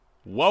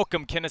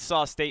Welcome,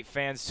 Kennesaw State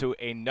fans, to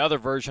another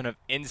version of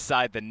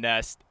Inside the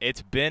Nest.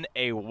 It's been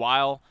a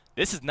while.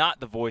 This is not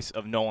the voice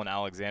of Nolan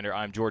Alexander.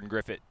 I'm Jordan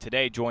Griffith.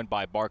 Today, joined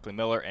by Barkley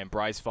Miller and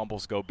Bryce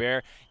Fumbles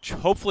Gobert.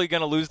 Hopefully going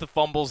to lose the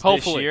fumbles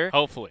this year.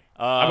 Hopefully.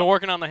 I've been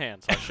working on the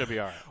hand, so I should be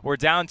all right. We're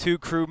down 2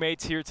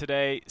 crewmates here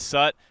today.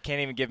 Sut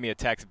can't even give me a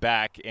text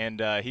back,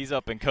 and he's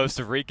up in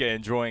Costa Rica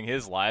enjoying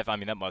his life. I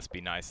mean, that must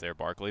be nice there,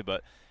 Barkley,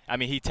 but I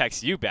mean, he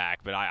texts you back,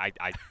 but I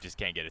just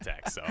can't get a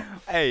text. So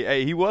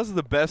Hey, he was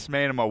the best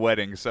man at my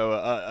wedding, so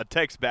a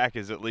text back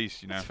is at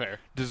least, That's fair.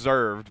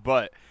 deserved.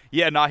 But,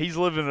 yeah, he's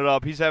living it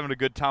up. He's having a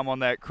good time on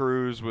that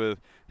cruise with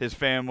his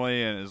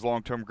family and his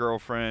long-term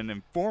girlfriend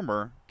and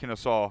former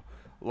Kennesaw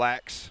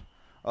Lax,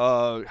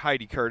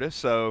 Heidi Curtis.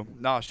 So,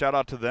 shout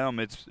out to them.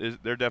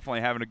 They're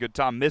definitely having a good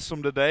time. Miss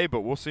them today,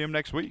 but we'll see them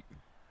next week.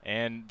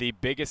 And the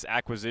biggest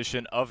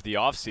acquisition of the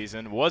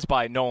offseason was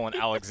by Nolan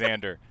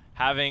Alexander.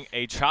 Having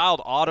a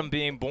child, Autumn,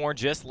 being born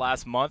just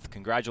last month.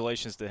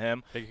 Congratulations to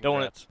him. Big Don't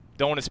congrats.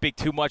 want to speak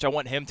too much. I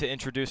want him to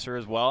introduce her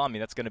as well. I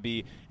mean, that's going to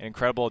be an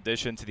incredible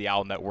addition to the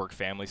Owl Network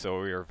family. So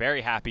we are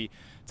very happy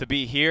to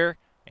be here.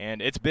 And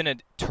it's been a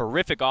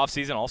terrific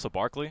offseason. Also,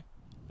 Barkley,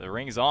 the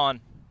ring's on.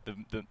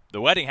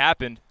 The wedding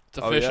happened. It's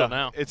official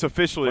now. It's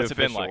officially What's it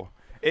been official.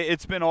 like?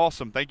 It's been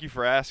awesome. Thank you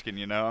for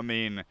asking. I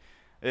mean,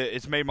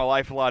 it's made my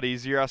life a lot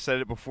easier. I said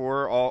it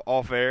before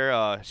off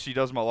air. She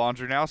does my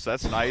laundry now, so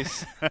that's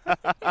nice.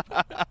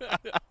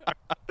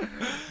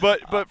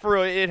 But for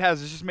real,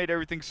 it's just made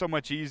everything so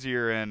much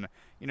easier, and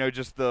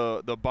just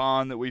the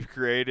bond that we've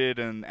created,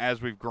 and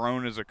as we've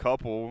grown as a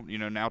couple,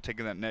 now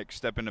taking that next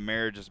step into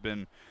marriage has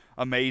been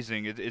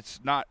amazing. It's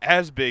not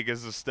as big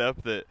as the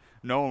step that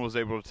Nolan was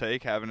able to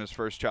take, having his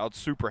first child.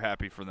 Super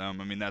happy for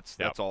them. I mean, that's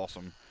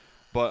awesome.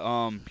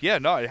 But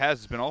it has.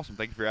 It's been awesome.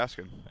 Thank you for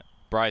asking.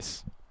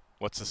 Bryce,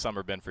 what's the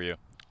summer been for you?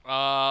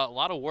 A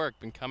lot of work.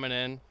 Been coming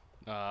in,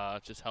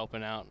 just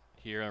helping out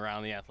here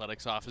around the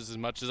athletics office as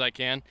much as I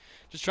can.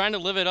 Just trying to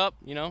live it up,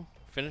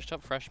 Finished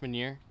up freshman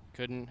year.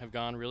 Couldn't have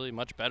gone really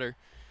much better.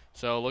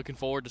 So looking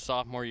forward to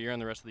sophomore year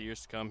and the rest of the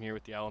years to come here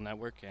with the Owl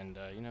Network and,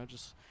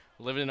 just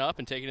living it up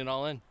and taking it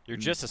all in. You're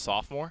just a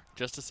sophomore?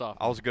 Just a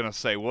sophomore. I was going to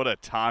say, what a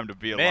time to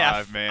be Man,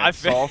 alive, man.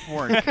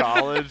 Sophomore in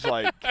college,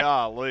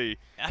 golly.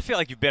 I feel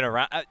like you've been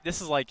around.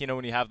 This is like,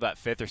 when you have that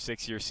 5th or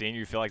 6th year senior,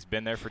 you feel like it's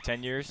been there for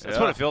 10 years. That's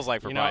what it feels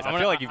like for Bryce. I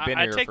feel like you've been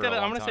here for a long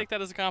time. I'm going to take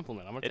that as a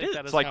compliment.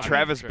 It's like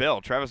Travis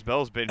Bell. Travis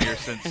Bell's been here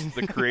since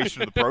the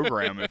creation of the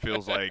program, it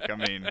feels like. I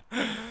mean,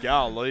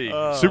 golly.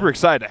 Super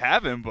excited to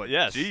have him, but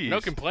yes. Geez. No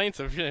complaints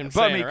of him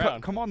But, staying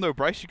around. come on, though,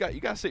 Bryce. You got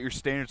to set your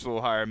standards a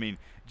little higher. I mean,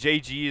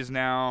 JG is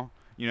now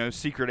 –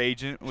 secret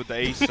agent with the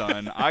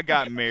A-Sun. I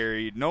got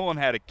married. Nolan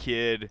had a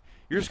kid.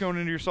 You're just going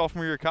into your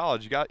sophomore year of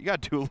college. You got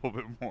to do a little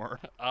bit more.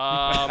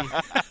 I'm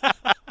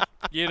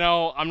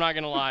not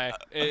gonna lie.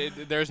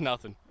 There's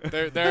nothing.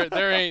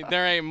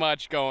 There ain't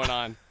much going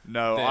on.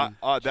 No,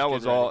 that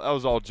was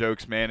all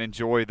jokes, man.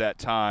 Enjoy that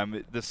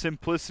time. The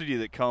simplicity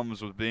that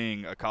comes with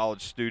being a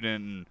college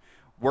student and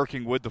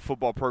working with the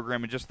football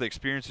program and just the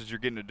experiences you're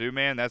getting to do,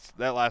 man.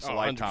 That lasts a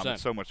lifetime. 100%.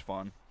 It's so much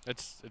fun.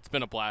 It's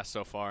been a blast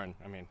so far, and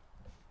I mean.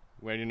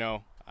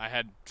 I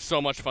had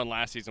so much fun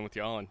last season with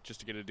y'all, and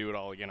just to get to do it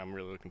all again, I'm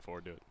really looking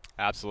forward to it.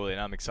 Absolutely,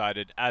 and I'm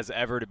excited as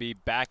ever to be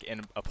back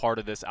in a part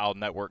of this Owl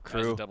Network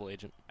crew.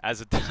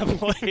 As a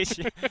double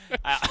agent.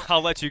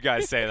 I'll let you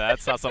guys say that.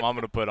 That's not something I'm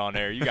going to put on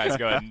air. You guys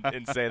go ahead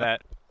and say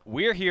that.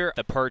 We're here at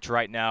the Perch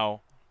right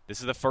now. This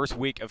is the first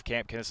week of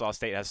camp. Kennesaw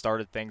State has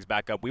started things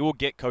back up. We will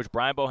get Coach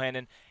Brian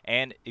Bohannon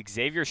and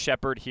Xavier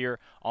Shepard here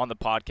on the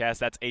podcast.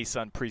 That's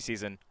A-Sun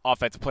preseason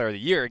Offensive Player of the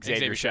Year,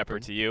 Xavier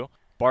Shepard to you.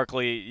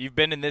 Barkley, you've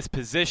been in this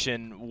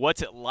position.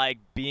 What's it like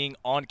being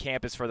on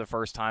campus for the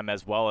first time,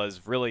 as well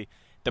as really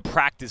the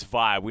practice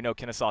vibe? We know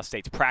Kennesaw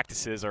State's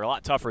practices are a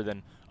lot tougher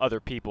than other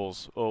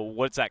people's.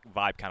 What's that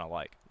vibe kind of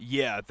like?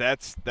 Yeah,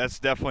 that's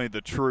definitely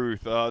the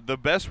truth. The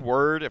best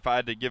word, if I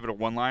had to give it a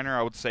one-liner,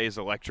 I would say is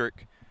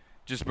electric,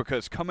 just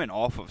because coming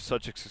off of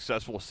such a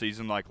successful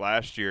season like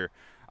last year,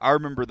 I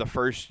remember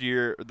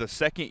the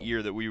second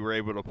year that we were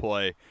able to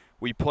play,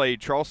 we played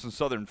Charleston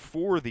Southern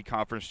for the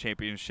conference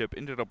championship,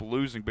 ended up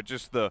losing, but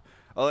just the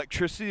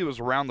electricity that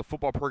was around the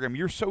football program,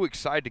 you're so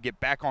excited to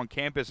get back on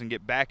campus and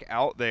get back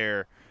out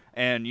there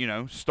and,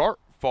 start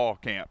fall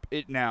camp.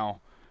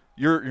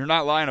 You're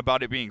not lying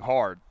about it being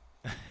hard.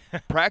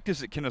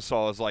 Practice at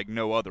Kennesaw is like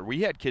no other.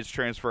 We had kids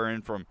transfer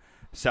in from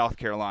South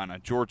Carolina,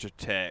 Georgia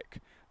Tech,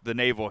 the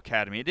Naval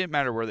Academy. It didn't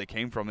matter where they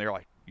came from. They were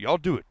like, y'all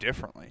do it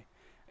differently.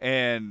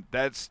 And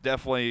that's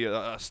definitely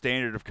a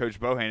standard of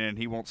Coach Bohannon, and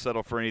he won't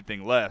settle for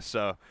anything less.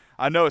 So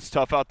I know it's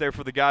tough out there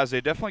for the guys.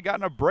 They've definitely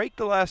gotten a break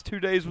the last 2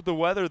 days with the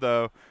weather,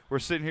 though. We're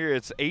sitting here,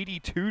 it's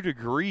 82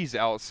 degrees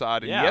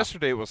outside, and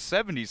yesterday it was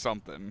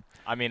 70-something.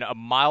 I mean, a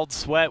mild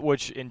sweat,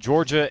 which in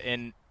Georgia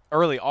in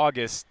early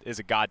August is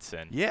a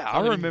godsend. Yeah,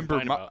 I remember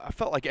I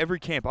felt like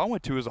every camp I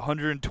went to was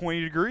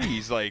 120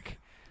 degrees.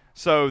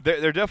 So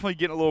they're definitely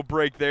getting a little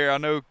break there. I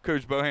know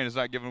Coach Bohannon is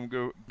not going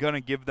to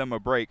give them a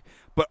break.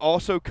 But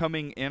also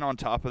coming in on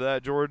top of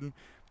that, Jordan,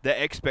 the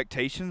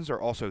expectations are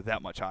also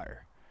that much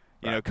higher.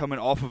 You know, coming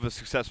off of a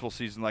successful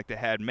season like they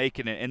had,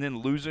 making it, and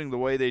then losing the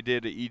way they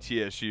did at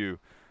ETSU,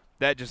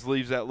 that just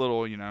leaves that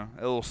little, you know,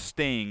 a little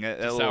sting.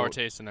 A sour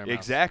taste in their mouth.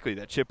 Exactly,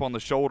 that chip on the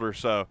shoulder.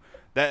 So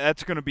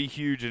that's going to be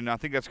huge, and I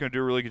think that's going to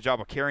do a really good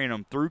job of carrying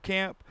them through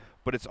camp,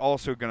 but it's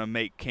also going to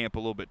make camp a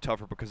little bit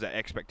tougher because that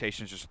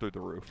expectation is just through the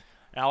roof.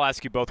 And I'll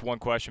ask you both one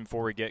question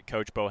before we get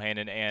Coach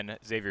Bohannon and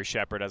Xavier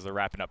Shepard as they're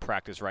wrapping up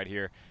practice right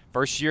here.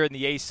 First year in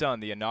the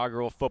ASUN, the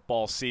inaugural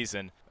football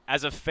season.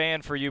 As a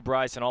fan for you,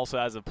 Bryce, and also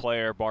as a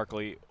player,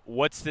 Barkley,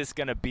 what's this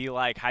going to be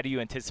like? How do you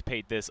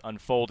anticipate this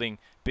unfolding,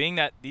 being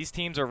that these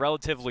teams are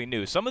relatively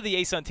new? Some of the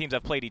ASUN teams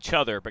have played each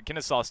other, but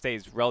Kennesaw State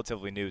is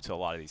relatively new to a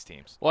lot of these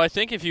teams. Well, I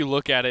think if you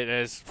look at it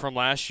as from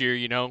last year,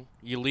 you know,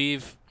 you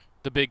leave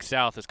the Big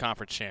South as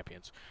conference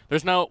champions.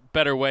 There's no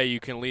better way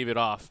you can leave it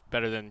off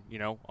better than, you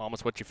know,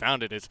 almost what you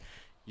found it is.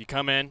 You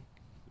come in,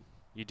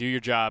 you do your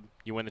job,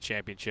 you win the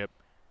championship,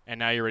 and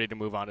now you're ready to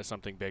move on to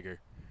something bigger.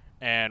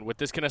 And with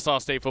this Kennesaw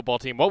State football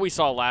team, what we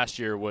saw last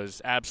year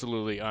was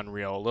absolutely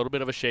unreal. A little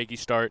bit of a shaky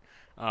start,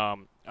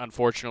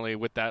 unfortunately,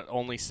 with that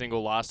only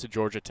single loss to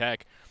Georgia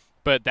Tech.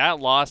 But that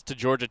loss to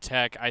Georgia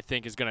Tech, I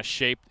think, is going to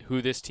shape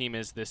who this team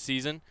is this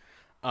season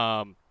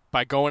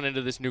by going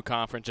into this new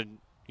conference and,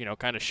 you know,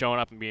 kind of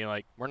showing up and being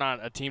like, we're not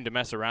a team to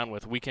mess around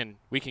with. We can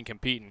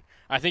compete. And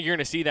I think you're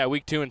going to see that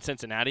week 2 in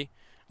Cincinnati.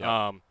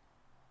 Yeah.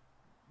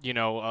 You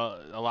know,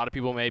 a lot of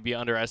people may be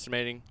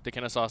underestimating the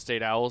Kennesaw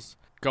State Owls.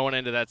 Going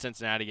into that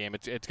Cincinnati game,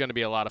 it's going to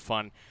be a lot of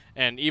fun.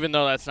 And even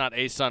though that's not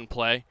ASUN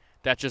play,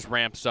 that just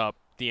ramps up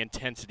the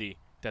intensity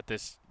that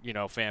this, you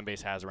know, fan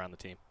base has around the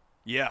team.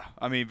 Yeah,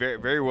 I mean, very,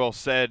 very well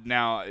said.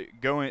 Now,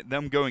 going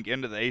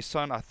into the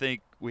ASUN, I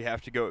think we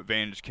have to go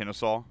advantage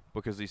Kennesaw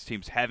because these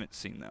teams haven't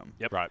seen them.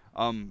 Yep. Right.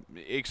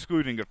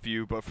 Excluding a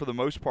few, but for the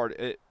most part,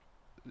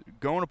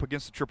 going up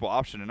against the triple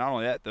option, and not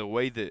only that, the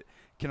way that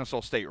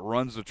Kennesaw State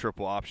runs the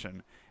triple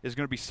option is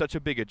going to be such a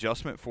big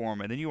adjustment for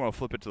them. And then you want to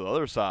flip it to the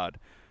other side.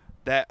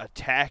 That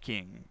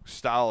attacking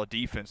style of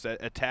defense, that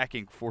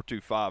attacking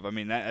 4-2-5, I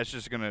mean, that's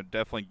just going to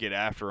definitely get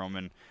after them.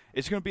 And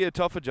it's going to be a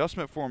tough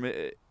adjustment for them.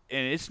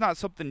 And it's not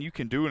something you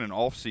can do in an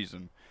off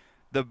season.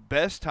 The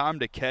best time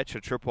to catch a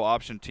triple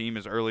option team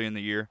is early in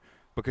the year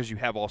because you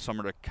have all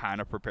summer to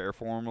kind of prepare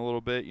for them a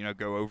little bit, you know,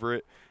 go over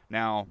it.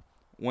 Now,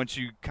 once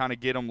you kind of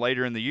get them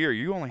later in the year,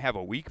 you only have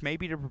a week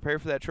maybe to prepare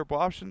for that triple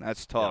option.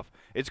 That's tough.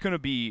 Yeah. It's going to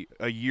be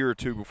a year or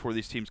two before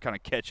these teams kind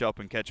of catch up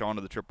and catch on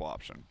to the triple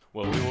option.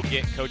 Well, we will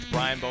get Coach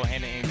Brian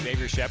Bohannon and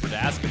Xavier Shepard to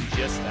ask him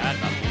just that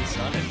about the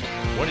ASUN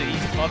and what it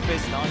eats above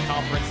his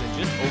non-conference and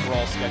just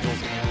overall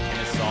schedules in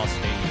Kennesaw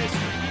State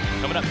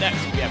history. Coming up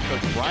next, we have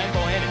Coach Brian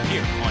Bohannon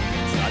here on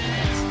Inside the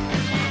Nets.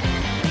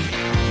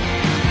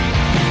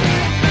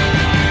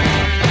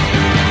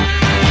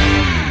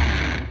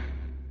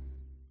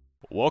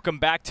 Welcome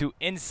back to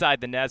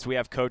Inside the Nets. We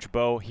have Coach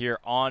Bo here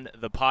on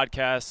the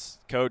podcast.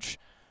 Coach,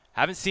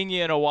 haven't seen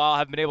you in a while,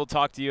 haven't been able to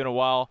talk to you in a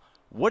while.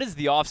 What is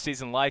the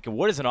offseason like, and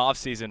what is an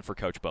offseason for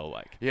Coach Bo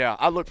like? Yeah,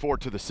 I look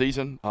forward to the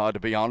season, to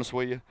be honest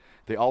with you.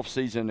 The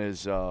offseason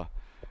is,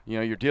 you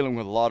know, you're dealing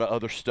with a lot of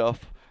other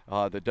stuff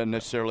that doesn't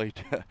necessarily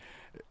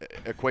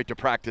equate to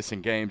practice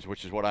and games,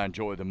 which is what I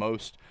enjoy the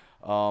most.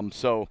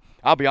 So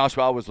I'll be honest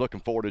with you, I was looking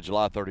forward to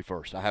July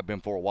 31st. I have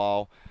been for a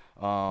while.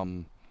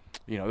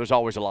 You know, there's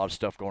always a lot of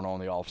stuff going on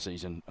in the off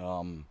season.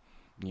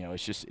 You know,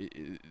 it's just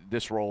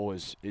this role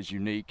is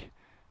unique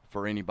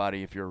for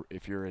anybody if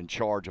you're in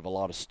charge of a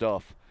lot of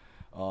stuff.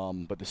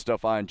 But the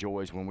stuff I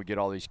enjoy is when we get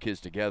all these kids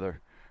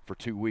together for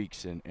 2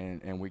 weeks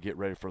and we get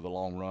ready for the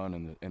long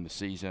run and the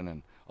season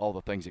and all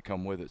the things that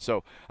come with it.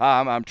 So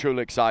I'm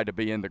truly excited to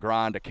be in the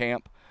grind of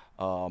camp.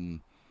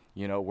 You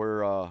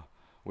know,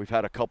 we've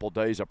had a couple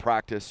days of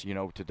practice. You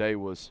know, today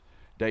was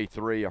day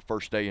 3, our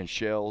first day in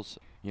shells.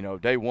 You know,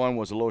 day 1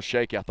 was a little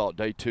shaky. I thought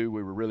day 2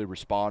 we really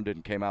responded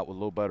and came out with a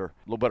little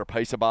better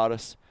pace about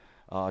us.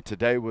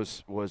 Today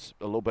was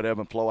a little bit ebb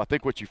and flow. I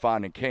think what you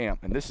find in camp,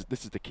 and this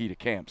is the key to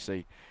camp.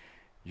 See,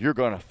 you're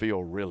going to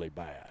feel really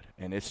bad,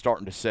 and it's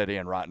starting to set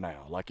in right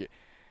now. Like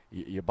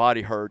your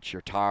body hurts,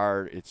 you're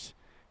tired. It's,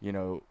 you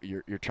know,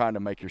 you're trying to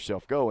make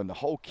yourself go, and the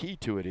whole key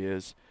to it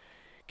is,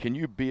 can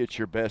you be at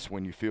your best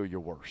when you feel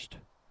your worst?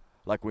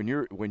 Like when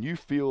you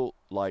feel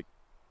like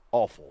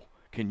awful,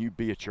 can you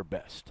be at your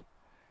best?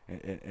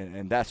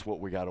 And that's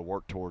what we got to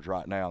work towards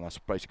right now. And that's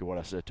basically what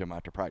I said to him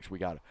after practice. We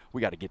got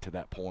to get to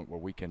that point where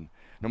we can,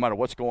 no matter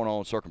what's going on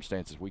in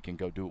circumstances, we can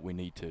go do what we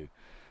need to.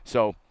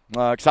 So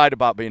excited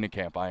about being in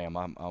camp. I am.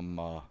 I'm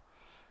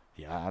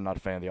not a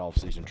fan of the off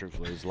season.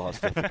 Truthfully, there's a lot of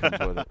stuff that comes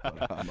with it.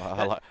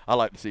 But I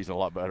like the season a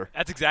lot better.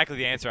 That's exactly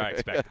the answer I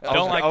expected.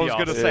 I was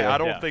going to say I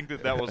don't think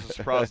that was a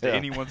surprise to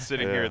anyone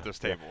sitting here at this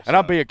table. So. And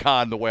I'm being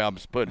kind the way I'm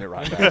putting it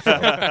right now.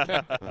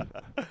 So.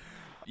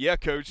 Yeah,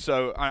 Coach,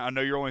 so I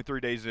know you're only 3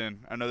 days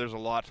in. I know there's a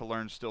lot to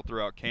learn still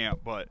throughout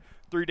camp, but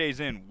 3 days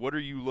in, what are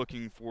you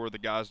looking for the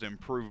guys to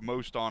improve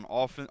most on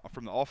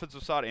from the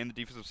offensive side and the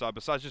defensive side,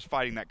 besides just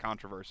fighting that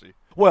controversy?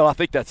 Well, I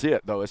think that's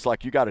it, though. It's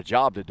like you got a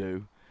job to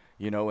do,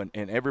 you know, and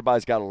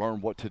everybody's got to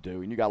learn what to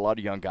do. And you got a lot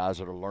of young guys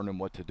that are learning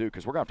what to do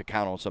because we're going to have to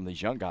count on some of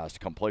these young guys to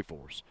come play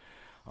for us.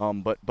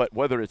 But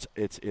whether it's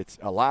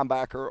a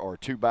linebacker or a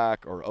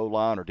two-back or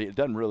O-line or D, it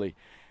doesn't really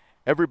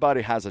 –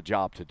 everybody has a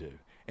job to do.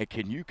 And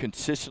can you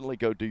consistently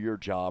go do your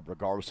job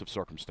regardless of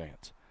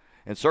circumstance?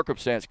 And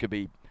circumstance could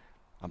be,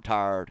 I'm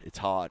tired, it's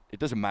hot. It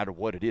doesn't matter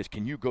what it is.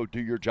 Can you go do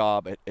your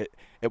job at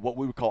what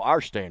we would call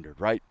our standard,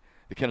 right?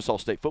 The Kennesaw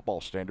State football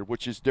standard,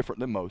 which is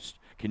different than most.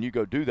 Can you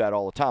go do that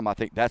all the time? I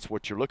think that's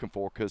what you're looking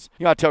for because,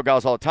 I tell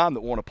guys all the time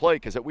that want to play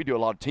because we do a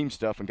lot of team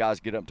stuff and guys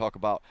get up and talk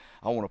about,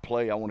 I want to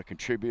play, I want to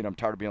contribute, I'm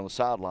tired of being on the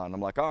sideline.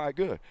 I'm like, all right,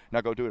 good.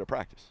 Now go do it at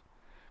practice.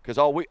 Because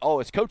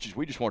as coaches,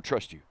 we just want to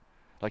trust you.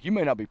 Like, you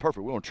may not be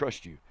perfect. We want to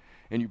trust you.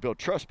 And you build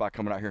trust by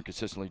coming out here and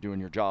consistently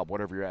doing your job,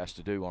 whatever you're asked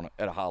to do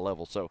at a high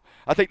level. So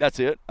I think that's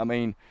it. I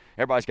mean,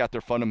 everybody's got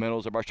their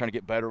fundamentals. Everybody's trying to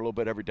get better a little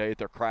bit every day at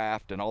their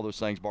craft and all those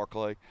things,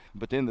 Barclay.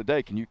 But at the end of the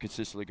day, can you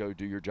consistently go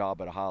do your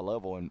job at a high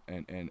level and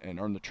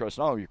earn the trust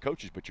not only of your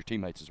coaches but your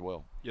teammates as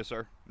well? Yes,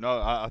 sir. No,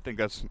 I think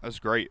that's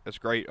great. That's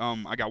great.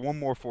 I got one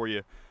more for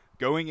you.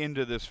 Going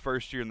into this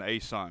first year in the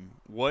ASUN,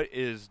 what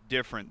is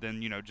different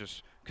than,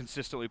 just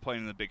consistently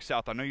playing in the Big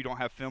South? I know you don't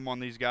have film on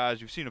these guys.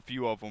 You've seen a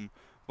few of them.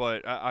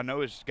 But I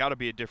know it's got to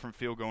be a different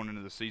feel going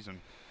into the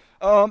season.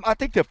 I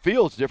think the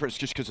feel's different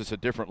just because it's a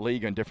different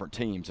league and different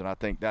teams, and I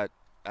think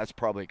that's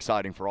probably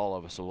exciting for all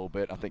of us a little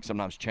bit. I think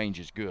sometimes change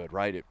is good,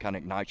 right? It kind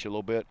of ignites you a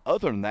little bit.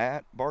 Other than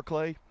that,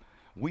 Barclay,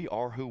 we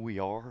are who we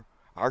are.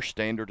 Our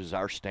standard is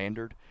our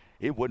standard.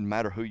 It wouldn't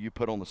matter who you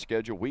put on the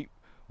schedule.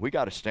 We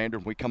got a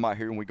standard. We come out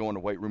here and we go in the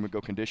weight room and go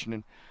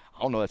conditioning.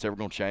 I don't know that's ever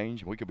going to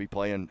change. We could be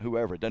playing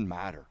whoever. It doesn't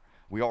matter.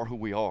 We are who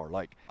we are.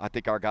 Like, I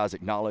think our guys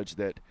acknowledge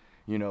that,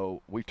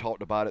 we've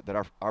talked about it,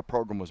 that our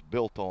program was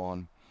built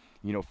on,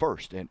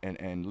 first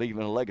and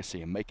leaving a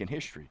legacy and making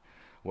history.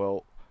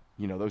 Well,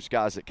 those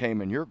guys that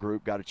came in your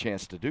group got a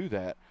chance to do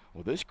that.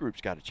 Well, this group's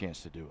got a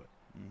chance to do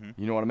it.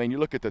 Mm-hmm. You know what I mean? You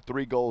look at the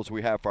 3 goals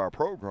we have for our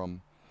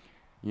program,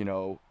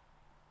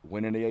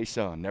 winning the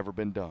ASUN, never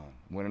been done.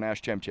 Winning a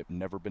national championship,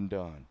 never been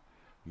done.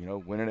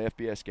 Winning an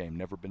FBS game,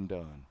 never been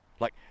done.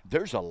 Like,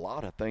 there's a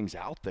lot of things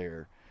out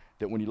there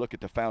that when you look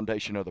at the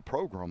foundation of the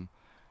program,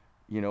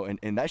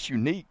 and that's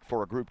unique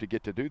for a group to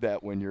get to do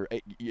that when you're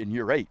in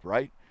year 8,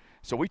 right?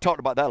 So we talked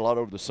about that a lot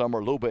over the summer,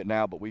 a little bit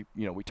now, but we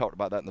talked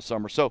about that in the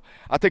summer. So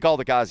I think all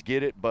the guys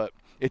get it, but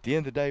at the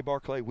end of the day,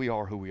 Barclay, we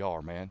are who we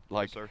are, man.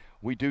 Like, yes, sir.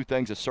 We do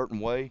things a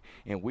certain way,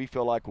 and we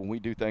feel like when we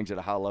do things at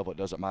a high level, it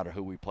doesn't matter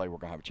who we play, we're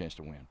going to have a chance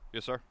to win.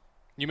 Yes, sir.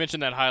 You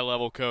mentioned that high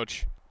level,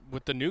 Coach.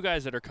 With the new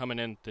guys that are coming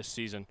in this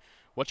season,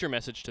 what's your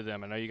message to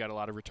them? I know you got a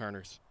lot of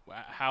returners.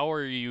 How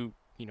are you,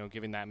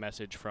 giving that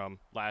message from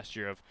last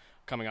year of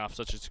coming off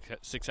such a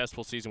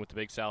successful season with the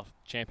Big South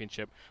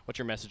Championship? What's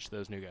your message to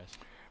those new guys?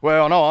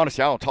 Well, no,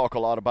 honestly, I don't talk a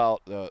lot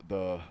about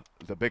the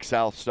Big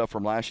South stuff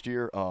from last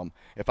year.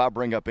 If I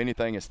bring up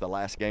anything, it's the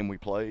last game we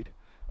played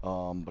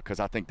because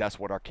I think that's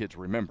what our kids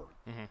remember.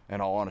 Mm-hmm. In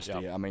all honesty,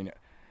 yep. I mean,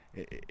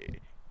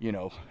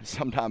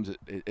 sometimes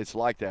it's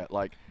like that.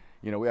 Like,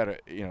 we had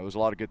there was a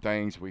lot of good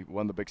things. We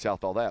won the Big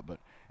South, all that. But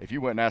if you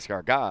went and ask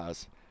our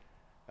guys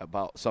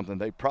about something,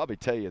 they'd probably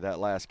tell you that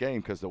last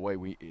game because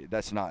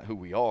that's not who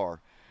we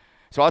are.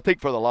 So I think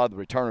for a lot of the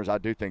returners, I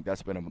do think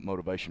that's been a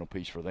motivational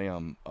piece for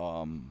them.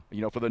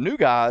 For the new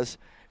guys,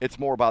 it's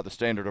more about the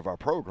standard of our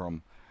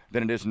program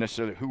than it is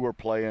necessarily who we're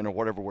playing or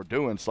whatever we're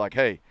doing. It's like,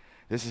 hey,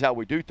 this is how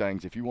we do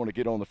things. If you want to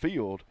get on the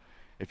field,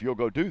 if you'll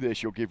go do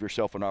this, you'll give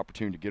yourself an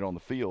opportunity to get on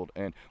the field.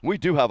 And we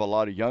do have a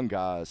lot of young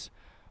guys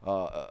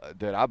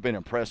that I've been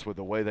impressed with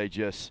the way they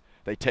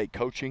take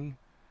coaching.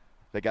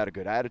 They got a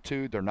good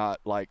attitude. They're not,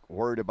 like,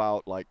 worried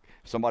about, like,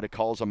 somebody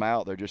calls them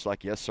out. They're just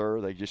like, yes, sir.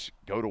 They just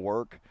go to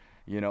work,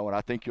 and I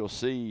think you'll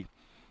see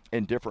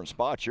in different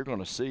spots, you're going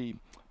to see,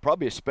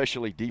 probably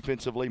especially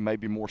defensively,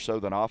 maybe more so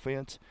than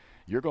offense,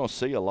 you're going to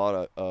see a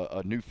lot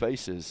of new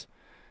faces,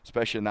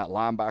 especially in that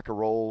linebacker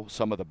role,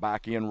 some of the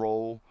back-end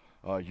role.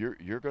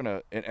 You're going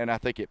to – and I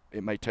think it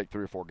may take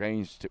 3 or 4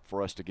 games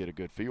for us to get a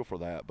good feel for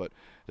that, but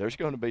there's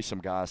going to be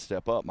some guys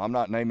step up. I'm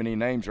not naming any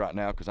names right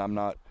now because I'm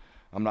not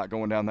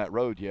going down that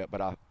road yet,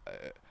 but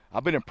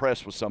I've been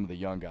impressed with some of the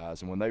young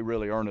guys, and when they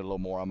really earn it a little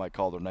more, I might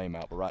call their name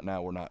out. But right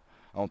now, we're not.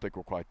 I don't think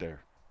we're quite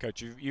there.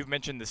 Coach, you've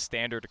mentioned the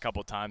standard a couple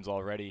of times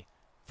already.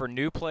 For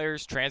new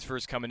players,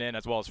 transfers coming in,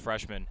 as well as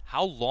freshmen,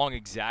 how long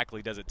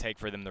exactly does it take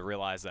for them to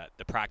realize that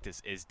the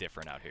practice is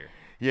different out here?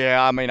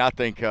 Yeah, I mean, I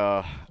think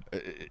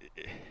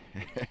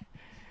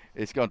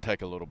it's going to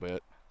take a little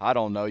bit. I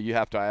don't know. You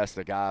have to ask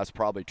the guys.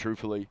 Probably,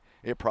 truthfully,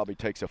 it probably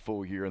takes a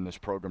full year in this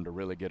program to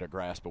really get a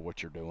grasp of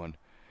what you're doing.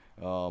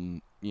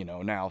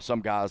 Now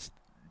some guys,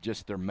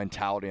 just their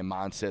mentality and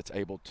mindset's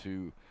able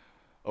to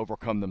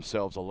overcome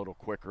themselves a little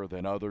quicker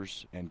than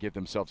others and give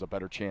themselves a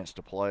better chance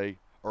to play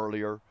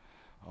earlier.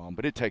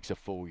 But it takes a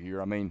full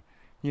year. I mean,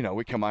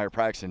 we come out here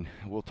practicing,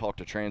 we'll talk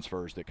to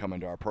transfers that come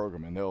into our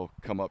program, and they'll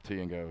come up to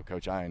you and go,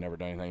 Coach, I ain't never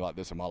done anything like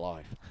this in my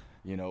life.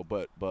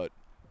 But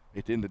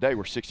at the end of the day,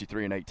 we're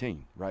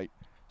 63-18, right?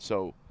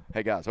 So,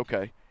 hey, guys,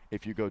 okay,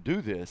 if you go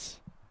do this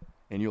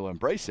and you'll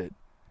embrace it,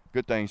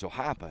 good things will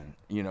happen,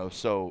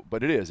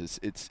 but it is.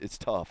 It's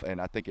tough,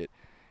 and I think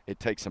it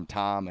takes some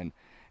time. And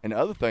the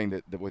other thing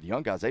that with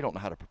young guys, they don't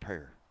know how to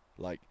prepare.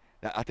 Like,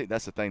 I think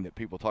that's the thing that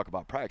people talk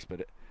about practice,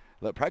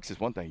 but practice is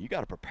one thing. You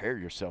got to prepare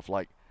yourself.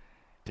 Like,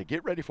 to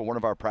get ready for one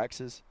of our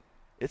practices,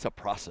 it's a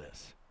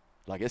process.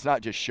 Like, it's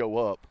not just show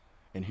up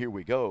and here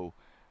we go.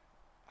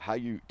 How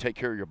you take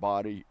care of your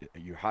body,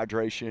 your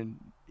hydration,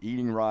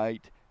 eating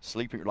right,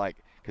 sleeping, like,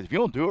 because if you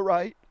don't do it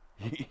right,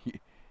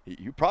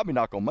 you're probably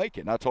not going to make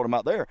it. And I told him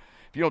out there,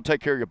 if you don't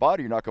take care of your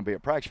body, you're not going to be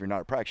at practice. If you're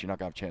not at practice, you're not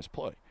going to have a chance to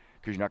play,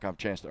 because you're not going to have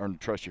a chance to earn the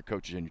trust of your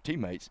coaches and your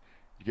teammates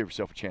to give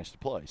yourself a chance to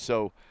play.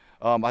 So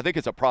I think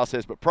it's a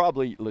process, but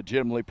probably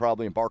legitimately,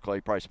 and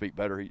Barclay probably speak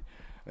better.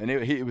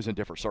 He was in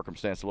different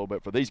circumstance a little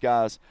bit. For these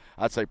guys,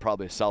 I'd say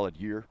probably a solid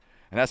year,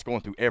 and that's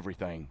going through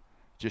everything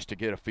just to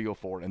get a feel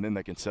for it, and then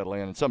they can settle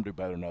in, and some do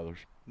better than others.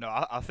 No,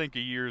 I think a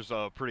year's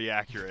pretty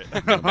accurate.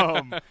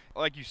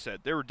 Like you said,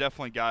 there were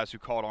definitely guys who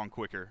caught on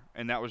quicker,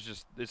 and that was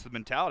just – it's the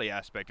mentality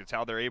aspect. It's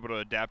how they're able to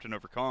adapt and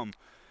overcome.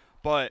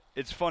 But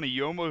it's funny,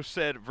 you almost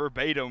said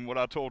verbatim what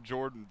I told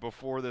Jordan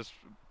before this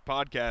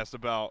podcast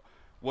about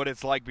what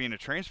it's like being a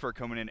transfer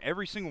coming in.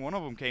 Every single one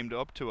of them came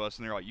up to us,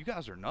 and they're like, you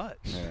guys are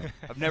nuts. Yeah.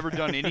 I've never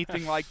done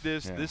anything like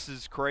this. Yeah. This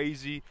is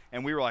crazy.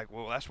 And we were like,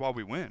 well, that's why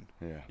we win.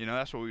 Yeah. You know,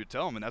 that's what we would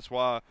tell them,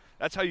 and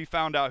that's how you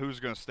found out who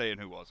was going to stay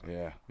and who wasn't.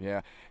 Yeah,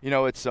 yeah. You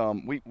know, it's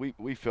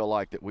we feel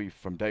like that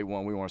from day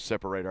one we want to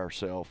separate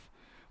ourselves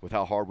with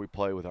how hard we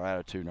play, with our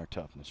attitude and our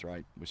toughness,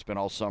 right? We spent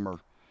all summer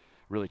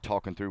really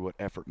talking through what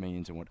effort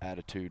means and what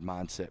attitude,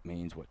 mindset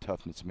means, what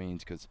toughness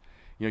means, because,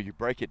 you know, you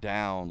break it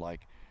down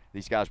like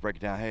these guys break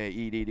it down, hey,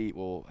 eat.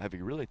 Well, have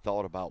you really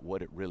thought about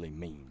what it really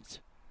means?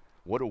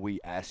 What are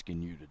we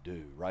asking you to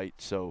do, right?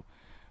 So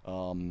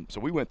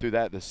we went through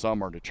that this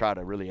summer to try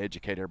to really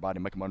educate everybody,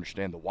 make them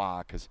understand the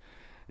why, because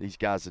these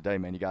guys today,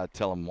 man, you got to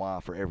tell them why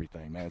for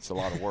everything, man. It's a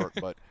lot of work.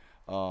 But,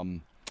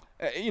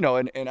 you know,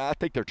 and I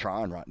think they're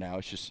trying right now.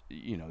 It's just,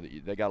 you know,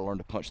 they got to learn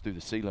to punch through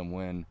the ceiling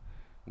when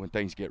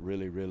things get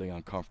really, really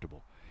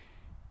uncomfortable.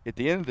 At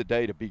the end of the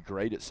day, to be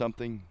great at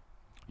something,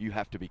 you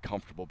have to be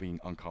comfortable being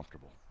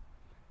uncomfortable.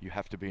 You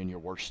have to be in your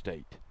worst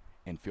state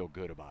and feel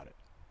good about it.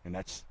 And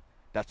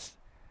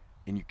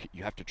and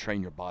you have to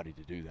train your body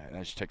to do that. And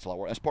that just takes a lot of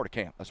work. That's part of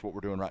camp. That's what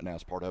we're doing right now.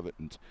 It's part of it,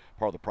 and it's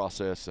part of the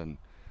process, and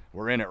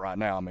we're in it right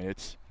now. I mean,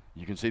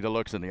 you can see the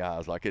looks in the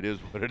eyes, like it is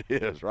what it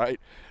is, right?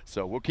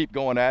 So we'll keep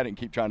going at it and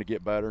keep trying to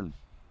get better and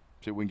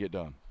see what we can get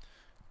done.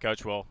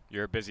 Coach, well,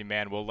 you're a busy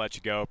man. We'll let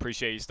you go.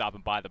 Appreciate you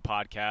stopping by the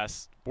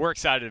podcast. We're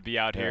excited to be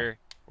out here.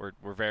 We're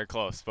very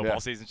close.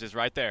 Football season's just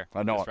right there.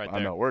 I know. Right I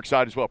know. We're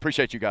excited as well.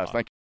 Appreciate you guys.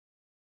 Thank you.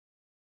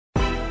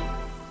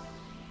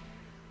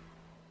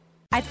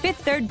 At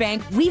Fifth Third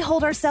Bank, we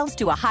hold ourselves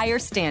to a higher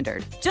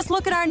standard. Just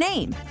look at our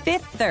name,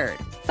 Fifth Third.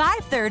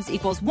 5/3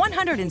 equals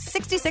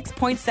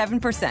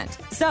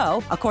 166.7%.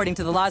 So, according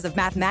to the laws of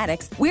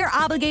mathematics, we're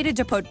obligated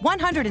to put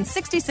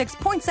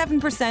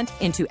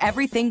 166.7% into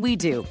everything we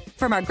do.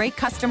 From our great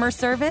customer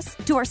service,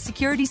 to our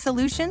security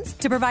solutions,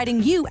 to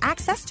providing you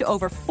access to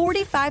over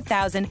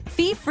 45,000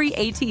 fee-free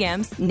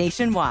ATMs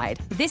nationwide.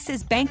 This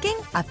is banking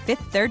a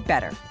Fifth Third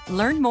better.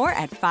 Learn more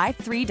at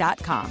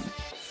 53.com.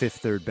 Fifth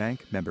Third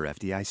Bank, member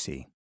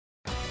FDIC.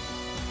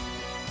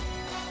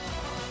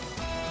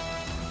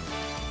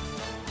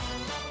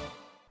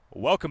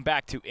 Welcome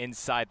back to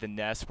Inside the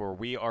Nest, where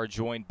we are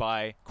joined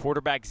by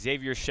quarterback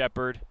Xavier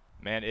Shepherd.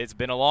 Man, it's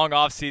been a long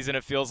offseason,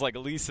 it feels like,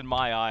 at least in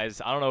my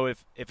eyes. I don't know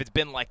if it's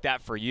been like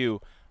that for you,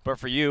 but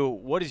for you,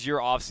 what has your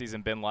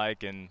offseason been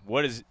like, and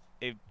what is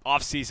an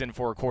offseason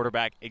for a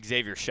quarterback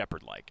Xavier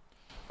Shepherd like?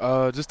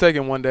 Just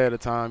taking one day at a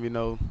time, you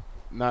know,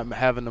 not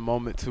having the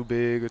moment too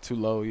big or too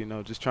low, you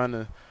know, just trying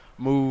to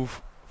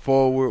move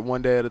forward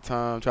one day at a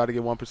time, try to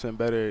get 1%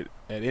 better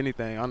at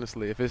anything,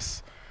 honestly. If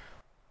it's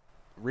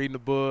reading a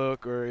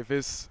book, or if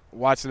it's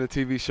watching a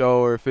TV show,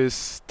 or if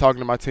it's talking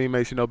to my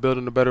teammates, you know,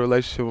 building a better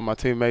relationship with my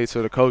teammates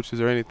or the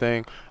coaches or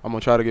anything, I'm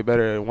going to try to get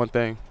better at one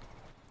thing.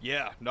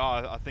 Yeah, no,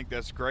 I think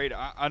that's great.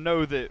 I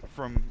know that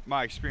from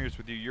my experience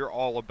with you, you're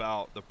all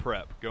about the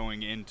prep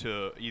going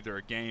into either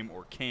a game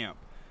or camp.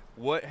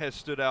 What has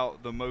stood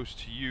out the most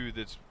to you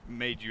that's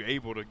made you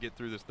able to get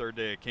through this third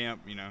day of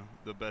camp, you know,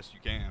 the best you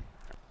can?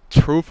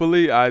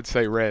 Truthfully, I'd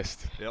say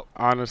rest. Yep.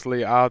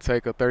 Honestly, I'll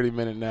take a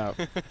 30-minute nap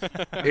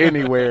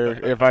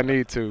anywhere if I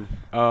need to.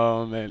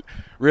 And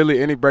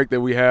really, any break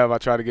that we have, I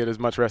try to get as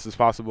much rest as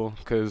possible,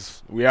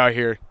 because we out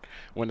here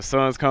when the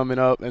sun's coming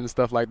up and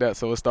stuff like that,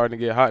 so it's starting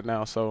to get hot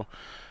now. So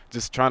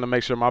just trying to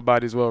make sure my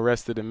body's well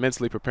rested and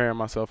mentally preparing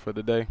myself for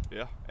the day.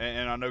 Yeah,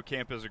 and I know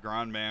camp is a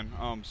grind, man.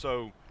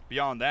 So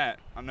beyond that,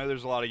 I know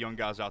there's a lot of young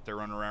guys out there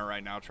running around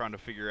right now trying to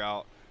figure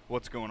out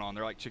what's going on.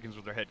 They're like chickens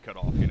with their head cut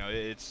off. You know,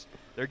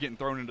 they're getting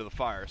thrown into the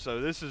fire. So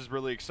this is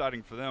really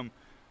exciting for them.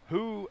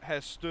 Who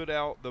has stood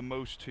out the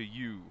most to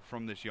you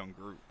from this young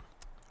group?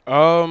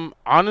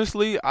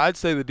 Honestly, I'd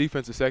say the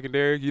defensive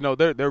secondary. You know,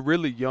 they're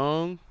really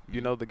young.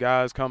 You know, the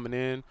guys coming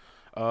in.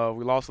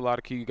 We lost a lot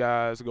of key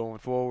guys going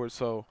forward,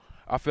 so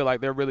I feel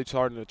like they're really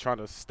trying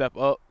to step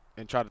up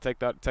and try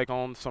to take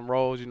on some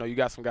roles. You know, you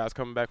got some guys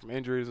coming back from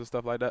injuries and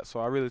stuff like that, so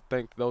I really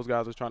think those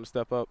guys are trying to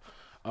step up.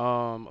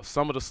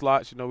 Some of the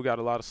slots, you know, we got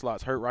a lot of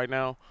slots hurt right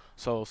now,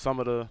 so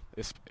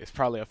it's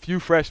probably a few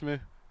freshmen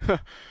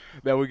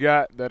that we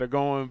got that are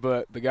going,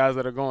 but the guys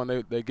that are going,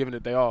 they're giving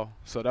it their all.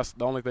 So that's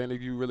the only thing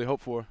that you really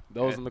hope for,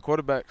 those and the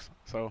quarterbacks.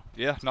 So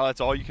yeah, no,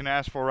 that's all you can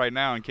ask for right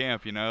now in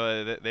camp. You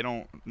know,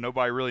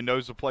 nobody really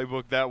knows the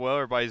playbook that well.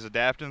 Everybody's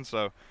adapting.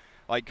 So,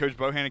 like Coach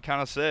Bohannon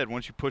kind of said,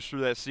 once you push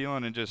through that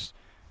ceiling and just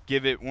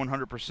give it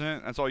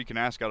 100%, that's all you can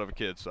ask out of a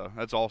kid. So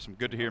that's awesome.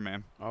 Good to hear,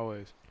 man.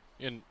 Always.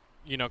 And,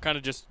 you know, kind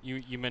of just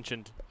you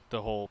mentioned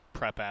the whole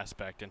prep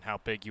aspect and how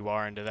big you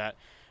are into that.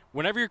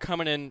 Whenever you're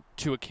coming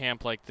into a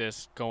camp like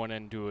this, going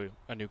into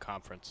a new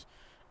conference,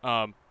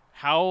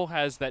 how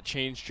has that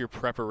changed your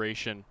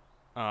preparation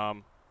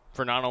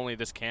for not only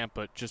this camp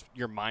but just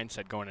your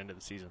mindset going into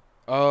the season?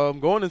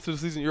 Going into the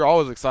season, you're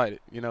always excited.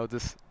 You know,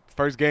 this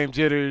first game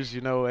jitters,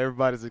 you know,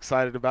 everybody's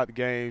excited about the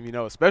game, you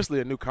know, especially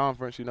a new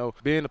conference, you know,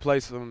 being to play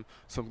some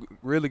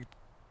really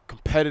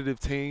competitive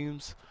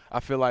teams.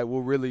 I feel like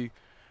we'll really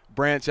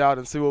branch out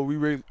and see what we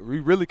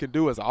really can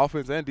do as an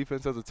offense and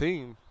defense as a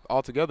team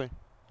all together.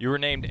 You were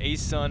named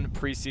ASUN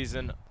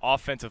preseason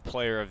Offensive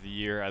Player of the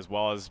Year, as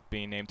well as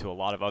being named to a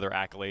lot of other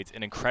accolades.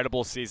 An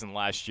incredible season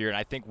last year, and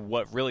I think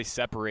what really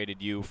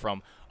separated you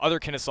from other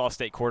Kennesaw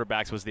State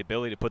quarterbacks was the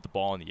ability to put the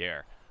ball in the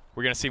air.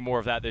 We're going to see more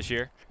of that this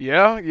year?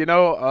 Yeah, you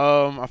know,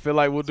 I feel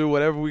like we'll do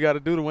whatever we got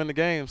to do to win the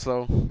game,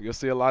 so you'll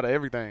see a lot of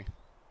everything.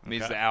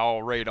 Means the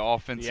Owl Raid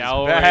offense is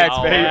Owl back,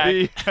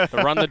 Raid baby. The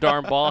run the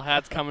darn ball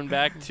hat's coming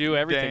back, too.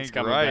 Everything's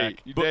coming back.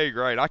 You dang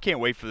right. I can't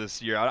wait for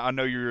this year. I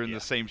know you're in the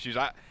same shoes.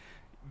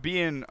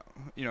 Being,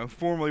 you know,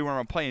 formally when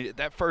I'm playing,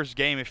 that first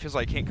game, it feels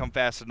like it can't come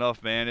fast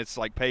enough, man. It's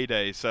like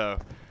payday. So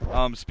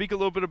speak a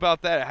little bit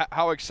about that.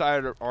 How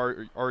excited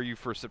are you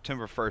for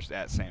September 1st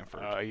at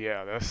Sanford?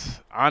 Yeah,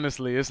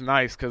 honestly, it's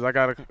nice because I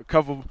got a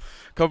couple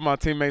of my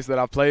teammates that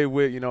I played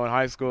with, you know, in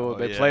high school.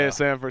 They play at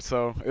Sanford,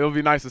 so it'll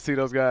be nice to see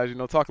those guys, you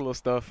know, talk a little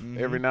stuff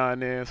every now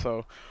and then.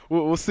 So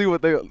we'll see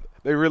what they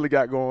really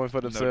got going for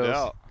themselves. No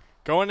doubt.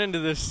 Going into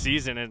this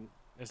season,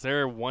 is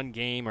there one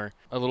game or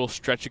a little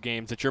stretch of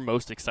games that you're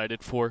most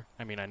excited for?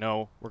 I mean, I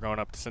know we're going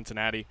up to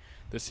Cincinnati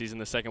this season,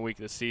 the second week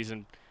of the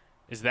season.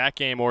 Is that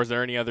game, or is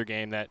there any other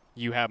game that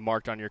you have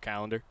marked on your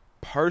calendar?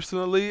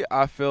 Personally,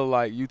 I feel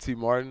like UT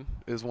Martin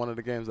is one of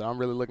the games that I'm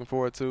really looking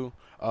forward to.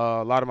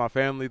 A lot of my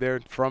family, they're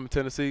from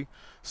Tennessee,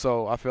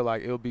 so I feel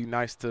like it'll be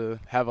nice to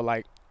have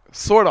a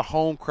sort of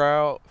home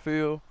crowd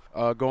feel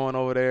going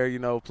over there, you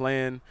know,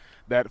 playing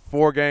that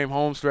 4-game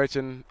home stretch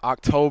in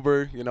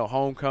October, you know,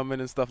 homecoming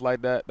and stuff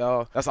like that.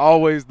 That's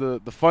always the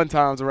fun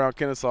times around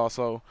Kennesaw.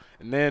 So,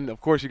 and then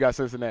of course you got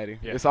Cincinnati.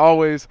 Yeah.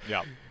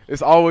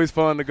 It's always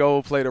fun to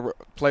go play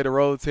the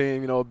road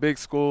team. You know, a big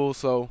school.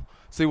 So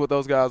see what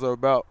those guys are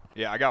about.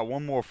 Yeah, I got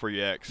one more for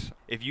you, X.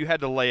 If you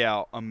had to lay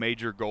out a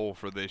major goal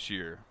for this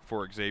year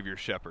for Xavier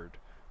Shepherd,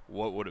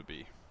 what would it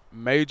be?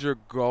 Major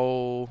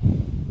goal,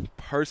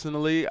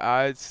 personally,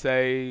 I'd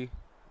say.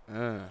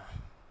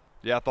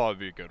 Yeah, I thought it'd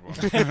be a good one.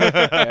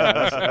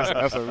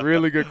 That's a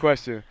really good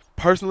question.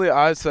 Personally,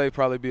 I'd say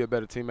probably be a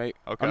better teammate.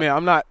 Okay. I mean,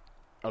 I'm not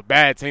a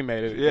bad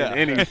teammate in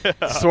any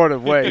sort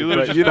of way.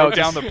 But you know,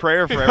 down the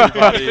prayer for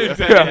everybody. It'd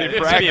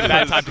be a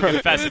bad time to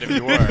confess it if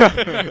you were.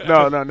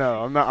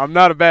 No. I'm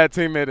not a bad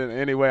teammate in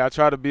any way. I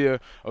try to be a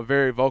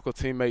very vocal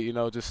teammate. You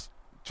know, just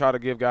try to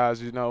give guys,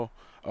 you know,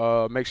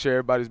 make sure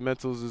everybody's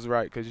mentals is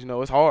right, because, you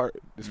know, it's hard,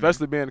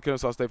 especially being a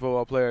Kennesaw State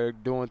football player,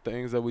 doing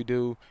things that we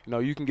do. You know,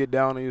 you can get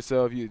down on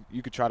yourself. You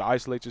could try to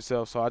isolate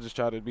yourself. So I just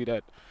try to be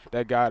that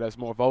guy that's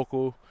more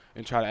vocal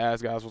and try to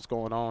ask guys what's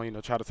going on. You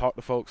know, try to talk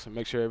to folks and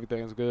make sure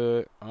everything's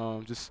good.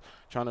 Just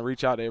trying to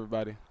reach out to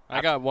everybody.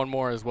 I got one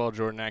more as well,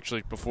 Jordan,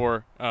 actually,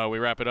 before we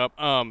wrap it up.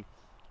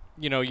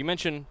 You know, you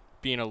mentioned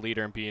being a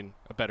leader and being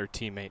a better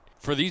teammate.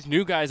 For these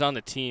new guys on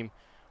the team,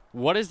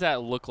 what does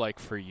that look like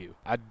for you?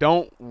 I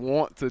don't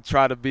want to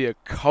try to be a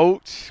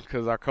coach,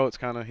 because our coach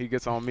he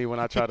gets on me when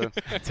I try to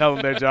tell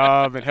them their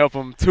job and help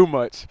them too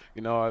much.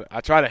 You know,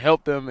 I try to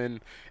help them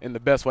in the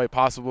best way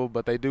possible,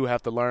 but they do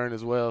have to learn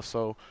as well.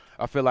 So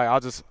I feel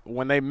like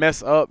when they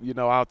mess up, you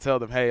know, I'll tell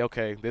them, hey,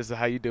 okay, this is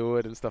how you do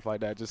it and stuff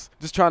like that. Just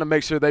trying to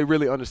make sure they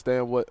really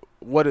understand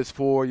what it's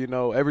for. You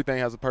know, everything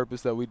has a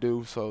purpose that we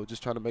do. So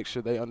just trying to make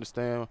sure they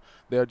understand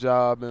their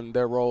job and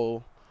their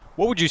role.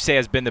 What would you say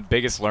has been the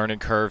biggest learning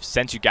curve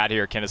since you got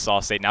here at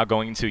Kennesaw State, now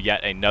going into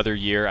yet another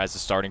year as a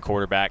starting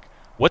quarterback?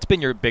 What's been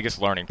your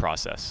biggest learning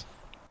process?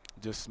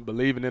 Just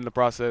believing in the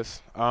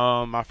process.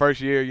 My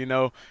first year, you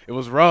know, it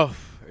was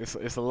rough.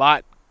 It's a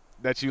lot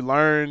that you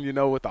learn, you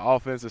know, with the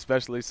offense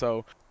especially.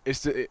 So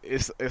it's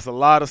a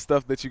lot of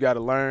stuff that you got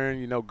to learn,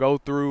 you know, go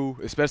through,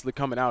 especially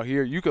coming out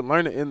here. You can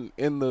learn it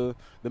in the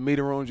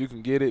meeting rooms. You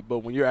can get it. But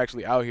when you're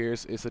actually out here,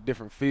 it's a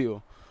different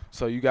feel.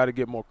 So you got to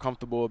get more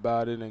comfortable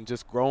about it, and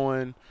just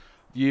growing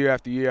year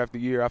after year after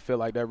year, I feel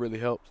like that really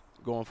helps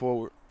going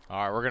forward.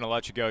 All right, we're going to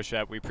let you go,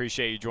 Shep. We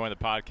appreciate you joining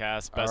the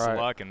podcast. Best of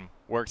luck, and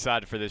we're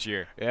excited for this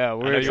year. Yeah,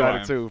 we're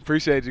excited too.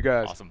 Appreciate you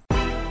guys. Awesome.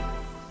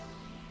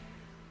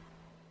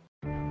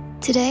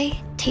 Today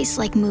tastes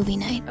like movie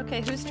night.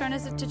 Okay, whose turn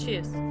is it to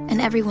choose? And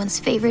everyone's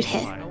favorite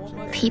hit,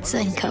 pizza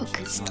and Coke.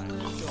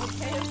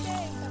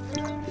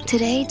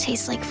 Today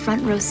tastes like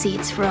front row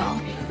seats for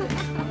all.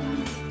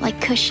 Like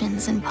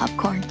cushions and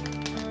popcorn.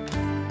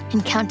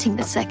 and counting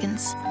the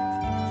seconds.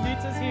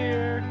 Pizza's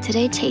here.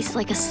 Today tastes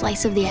like a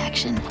slice of the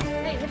action.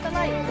 Hey, hit the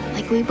light.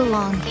 Like we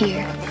belong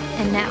here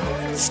and now.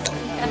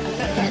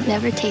 And it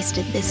never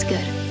tasted this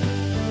good.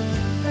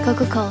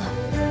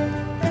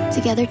 Coca-Cola.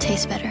 Together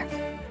tastes better.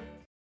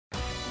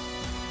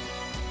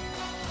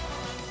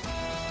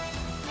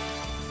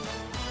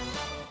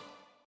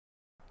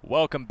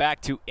 Welcome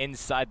back to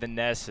Inside the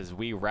Nest as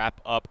we wrap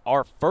up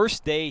our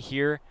first day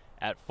here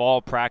at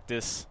fall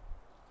practice.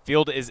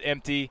 Field is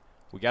empty.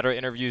 We got our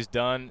interviews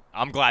done.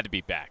 I'm glad to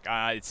be back.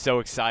 It's so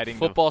exciting.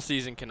 Football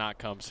season cannot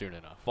come soon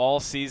enough.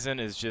 Fall season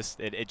is just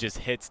it just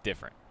hits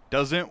different.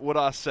 Doesn't what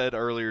I said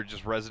earlier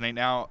just resonate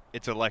now?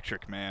 It's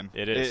electric, man.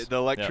 It is. The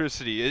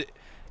electricity.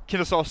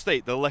 Kennesaw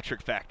State, the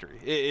electric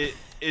factory.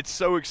 It's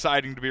so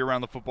exciting to be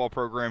around the football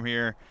program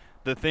here.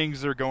 The things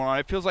that are going on.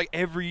 It feels like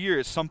every year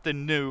is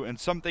something new and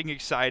something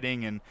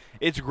exciting, and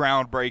it's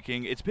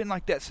groundbreaking. It's been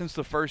like that since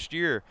the first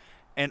year,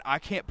 and I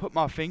can't put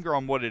my finger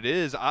on what it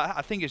is.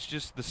 I think it's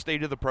just the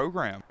state of the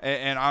program,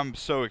 and I'm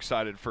so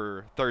excited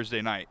for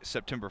Thursday night,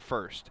 September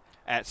 1st.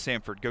 At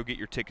Sanford. Go get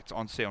your tickets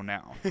on sale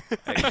now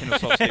at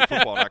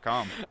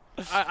KennesawStateFootball.com.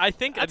 I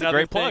think That's another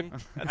a great plug.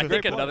 thing. That's I a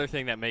think great another plug.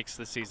 thing that makes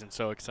the season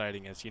so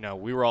exciting is,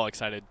 we were all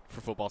excited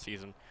for football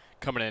season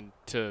coming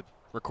into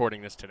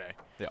recording this today.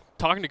 Yeah.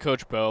 Talking to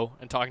Coach Bo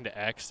and talking to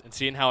X and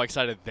seeing how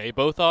excited they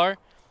both are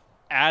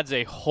adds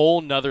a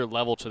whole nother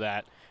level to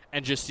that.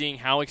 And just seeing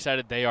how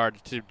excited they are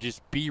to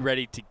just be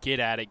ready to get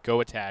at it, go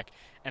attack,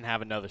 and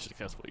have another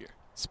successful year.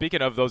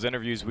 Speaking of those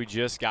interviews we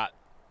just got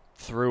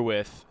through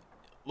with,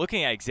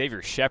 looking at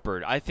Xavier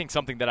Shepard, I think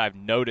something that I've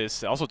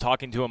noticed, also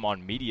talking to him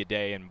on Media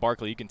Day, and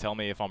Barkley, you can tell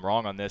me if I'm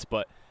wrong on this,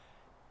 but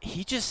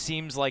he just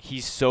seems like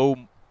he's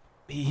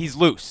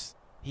loose.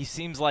 He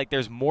seems like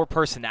there's more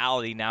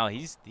personality now.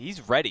 He's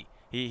ready.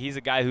 He's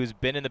a guy who's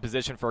been in the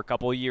position for a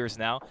couple of years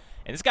now,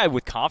 and this guy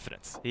with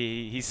confidence.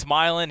 He's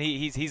smiling.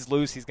 He's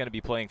loose. He's going to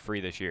be playing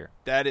free this year.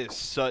 That is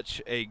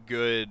such a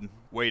good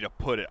way to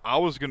put it. I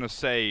was going to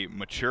say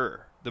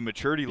mature. The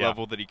maturity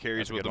level that he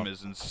carries with him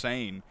is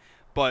insane.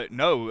 But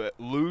no,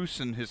 loose,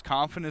 and his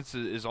confidence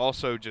is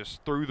also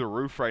just through the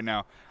roof right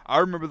now. I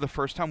remember the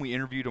first time we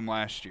interviewed him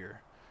last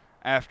year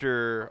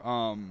after,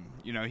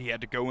 he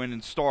had to go in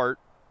and start,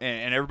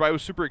 and everybody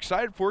was super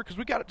excited for it because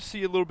we got to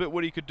see a little bit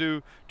what he could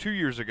do 2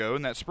 years ago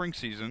in that spring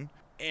season.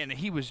 And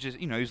he was just,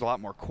 he was a lot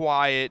more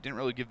quiet, didn't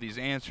really give these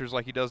answers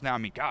like he does now. I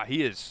mean, God,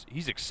 he's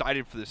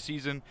excited for the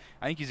season.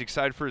 I think he's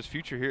excited for his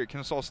future here at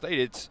Kennesaw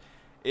State.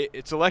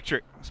 It's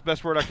electric. It's the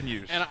best word I can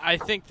use. And I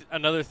think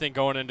another thing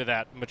going into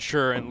that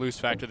mature and loose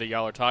factor that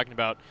y'all are talking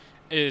about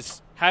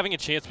is having a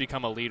chance to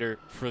become a leader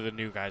for the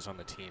new guys on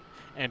the team.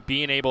 And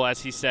being able,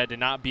 as he said, to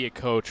not be a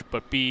coach,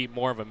 but be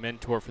more of a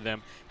mentor for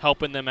them,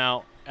 helping them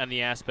out and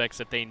the aspects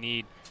that they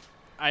need.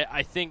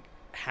 I think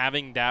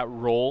having that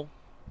role,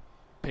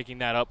 picking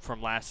that up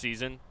from last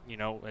season,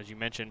 as you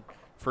mentioned,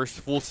 first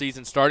full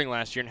season starting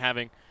last year and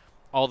having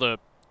all the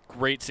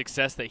great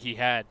success that he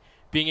had,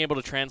 being able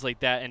to translate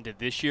that into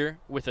this year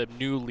with a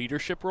new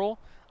leadership role,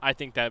 I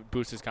think that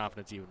boosts his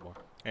confidence even more.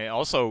 And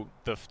also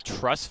the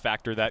trust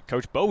factor that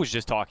Coach Bo was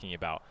just talking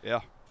about.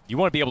 Yeah. You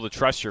want to be able to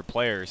trust your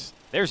players.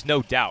 There's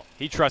no doubt.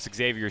 He trusts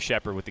Xavier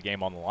Shepard with the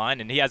game on the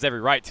line, and he has every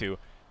right to.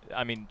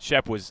 I mean,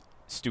 Shep was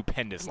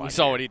stupendous last year. We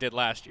saw what he did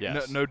last year.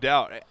 Yes. No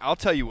doubt. I'll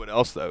tell you what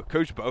else, though.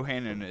 Coach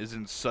Bohannon is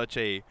in such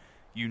a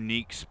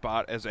unique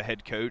spot as a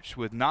head coach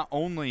with not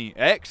only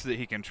X that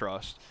he can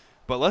trust,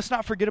 but let's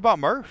not forget about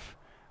Murph.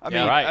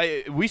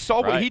 We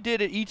saw what he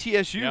did at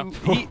ETSU.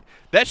 Yeah.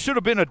 That should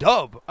have been a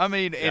dub. And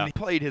he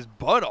played his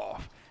butt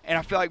off. And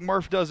I feel like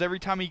Murph does every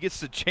time he gets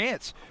the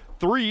chance.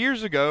 4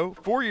 years ago,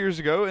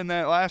 in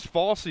that last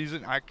fall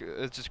season,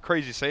 it's just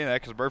crazy saying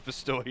that because Murph is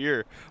still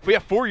here.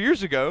 But 4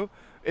 years ago,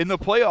 in the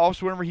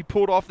playoffs, whenever he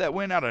pulled off that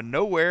win out of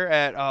nowhere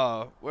at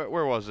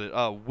where was it?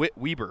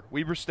 Weber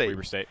State.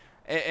 Weber State.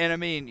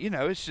 And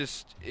it's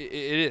just it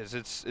is.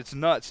 It's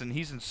nuts, and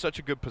he's in such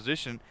a good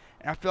position.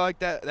 And I feel like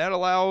that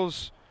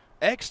allows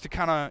X to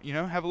kind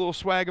of have a little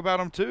swag about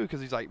him too, because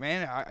he's like,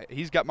 man,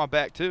 he's got my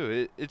back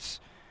too. It's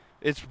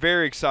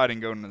very exciting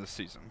going into the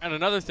season. And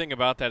another thing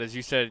about that is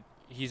you said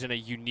he's in a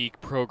unique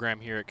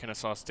program here at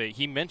Kennesaw State.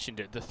 He mentioned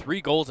it. The 3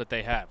 goals that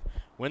they have: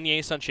 win the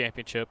ASUN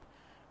championship,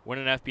 win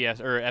an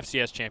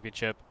FCS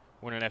championship,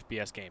 win an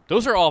FBS game.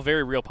 Those are all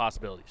very real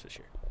possibilities this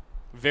year.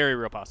 Very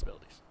real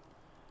possibilities.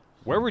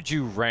 Where would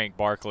you rank,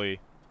 Barkley,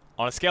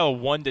 on a scale of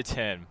 1 to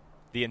 10,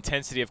 the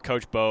intensity of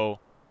Coach Bo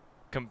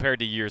compared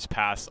to years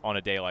past on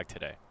a day like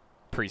today,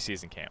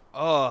 preseason camp?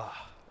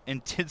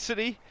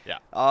 Intensity? Yeah.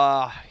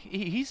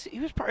 He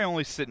was probably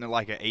only sitting at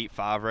like an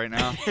 8.5 right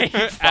now.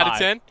 8.5. Out of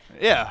 10?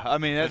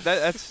 Yeah,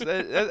 that's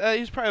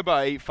he's probably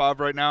about 8.5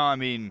 right now.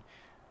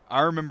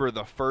 I remember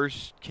the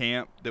first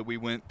camp that we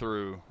went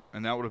through,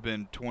 and that would have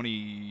been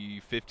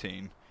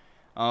 2015.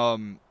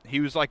 He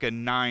was like a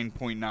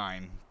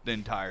 9.9 the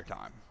entire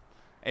time,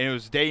 and it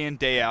was day in,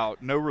 day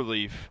out, no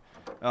relief.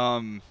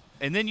 And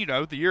then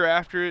the year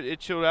after it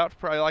chilled out to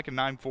probably like a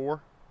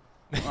 9.4.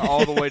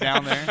 all the way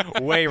down there.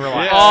 Way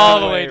relaxed. Yeah. All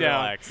the way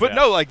down. relaxed, But yeah.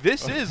 no, like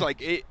this is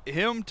like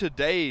him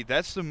today.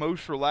 That's the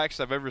most relaxed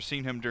I've ever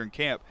seen him during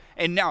camp.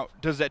 And now,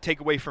 does that take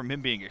away from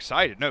him being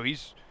excited? No,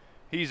 he's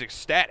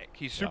ecstatic.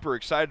 He's super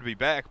excited to be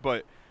back.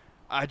 But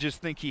I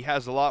just think he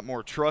has a lot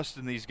more trust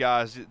in these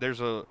guys. There's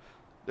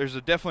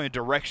definitely a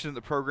direction that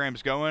the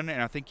program's going,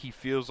 and I think he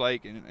feels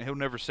like, and he'll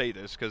never say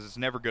this because it's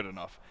never good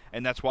enough,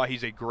 and that's why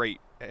he's a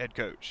great head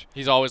coach.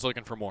 He's always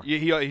looking for more.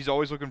 Yeah, he's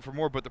always looking for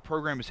more, but the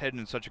program is heading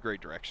in such a great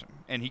direction,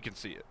 and he can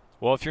see it.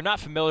 Well, if you're not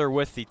familiar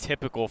with the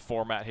typical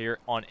format here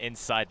on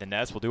Inside the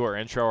Nest, we'll do our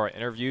intro, our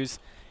interviews,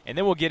 and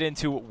then we'll get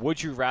into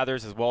Would You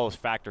Rathers as well as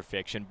Fact or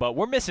Fiction. But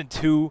we're missing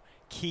two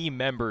key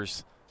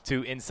members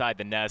to Inside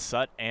the Nest.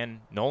 Sut and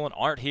Nolan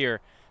aren't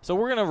here. So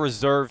we're going to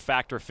reserve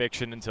Fact or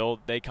Fiction until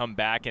they come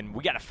back, and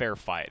we got a fair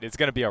fight. It's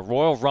going to be a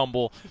Royal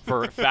Rumble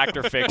for Fact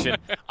or Fiction.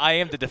 I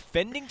am the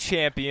defending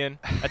champion.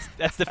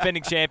 That's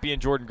defending champion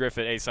Jordan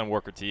Griffith. Hey, son,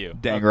 worker to you.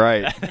 Dang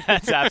right.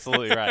 That's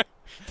absolutely right.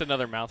 It's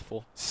another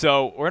mouthful.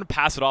 So we're going to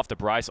pass it off to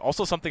Bryce.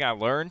 Also, something I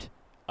learned,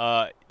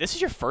 this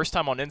is your first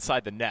time on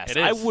Inside the Nest. It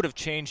is. I would have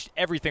changed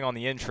everything on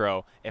the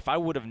intro if I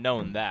would have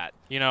known that.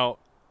 You know,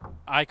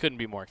 I couldn't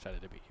be more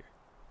excited to be here.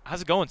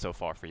 How's it going so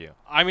far for you?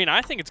 I mean,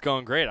 I think it's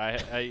going great.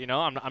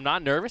 I'm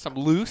not nervous. I'm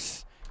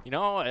loose. You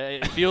know,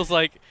 it feels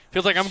like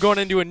I'm going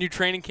into a new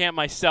training camp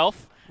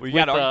myself. We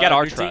with, got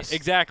our new team. trust.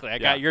 Exactly. I Yeah.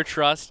 got your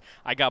trust.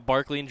 I got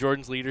Barkley and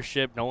Jordan's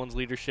leadership, Nolan's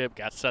leadership,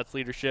 got Sut's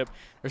leadership.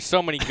 There's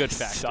so many good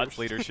factors. Sut's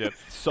leadership.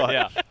 Sut.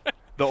 Yeah.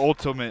 The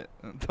ultimate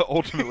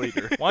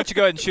leader. Why don't you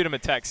go ahead and shoot him a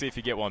text, see if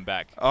you get one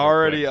back. real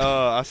Already, quick.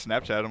 I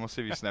Snapchat him. Let's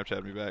see if he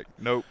Snapchatted me back.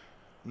 Nope.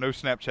 No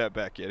Snapchat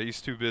back yet.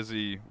 He's too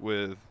busy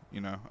with,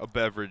 a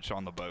beverage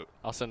on the boat.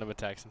 I'll send him a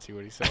text and see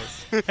what he says.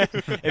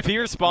 If he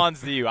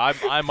responds to you,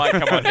 I might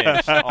come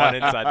unhinged on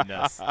Inside the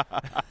Nest.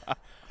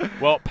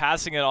 Well,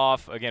 passing it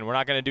off, again, we're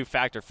not going to do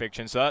Fact or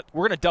Fiction, so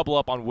we're going to double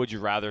up on Would You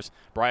Rathers.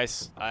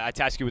 Bryce, I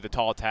task you with a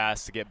tall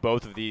task to get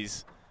both of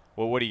these.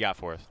 Well, what do you got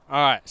for us?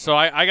 All right, so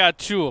I got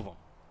two of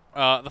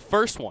them. The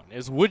first one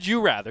is, would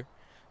you rather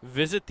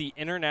visit the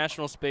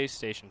International Space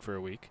Station for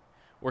a week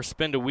or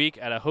spend a week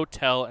at a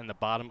hotel in the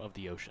bottom of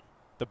the ocean?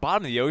 The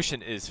bottom of the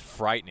ocean is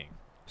frightening.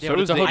 Yeah, So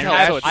but is it's a the hotel,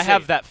 International- so it's I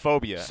have safe. that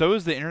phobia. So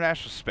is the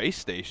International Space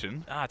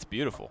Station. It's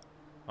beautiful.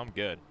 I'm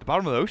good. The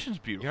bottom of the ocean's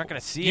beautiful. You're not going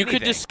to see You could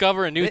anything.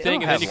 discover a new They thing,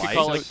 don't and then have you could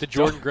call it lights. like the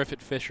Jordan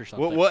Griffith fish or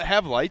something. What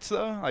have lights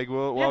though? Like, Yeah,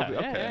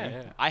 okay.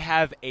 yeah. I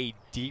have a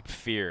deep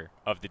fear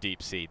of the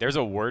deep sea. There's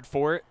a word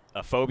for it,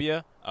 a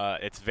phobia.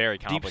 It's very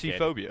Deep complicated. sea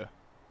phobia.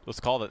 Let's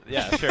call it.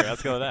 Yeah, sure.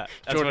 Let's go with that.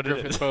 That's Jordan what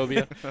it Griffith is.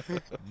 phobia.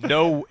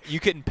 No, you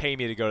couldn't pay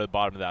me to go to the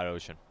bottom of that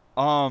ocean.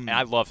 Um, And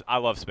I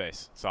love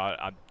space, so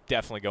I'm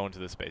definitely going to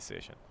the space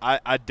station.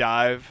 I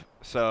dive,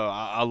 so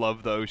I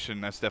love the ocean.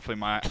 That's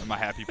definitely my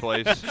happy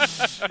place.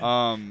 But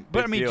I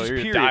Big mean, deal. just You're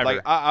a period. diver.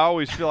 Like I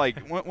always feel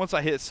like once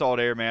I hit salt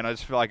air, man, I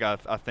just feel like I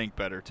think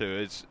better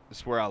too.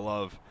 It's where I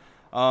love.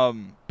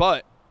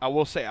 But I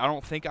will say I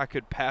don't think I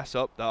could pass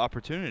up the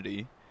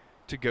opportunity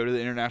to go to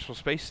the International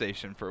Space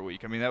Station for a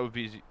week. I mean, that'd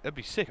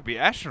be sick. I'd be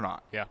an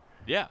astronaut. Yeah.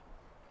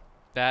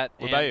 That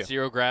What about and you?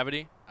 zero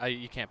gravity.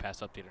 You can't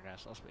pass up the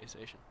International Space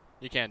Station.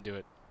 You can't do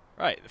it.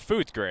 Right. The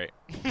food's great.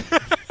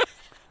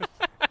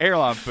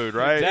 Airline food,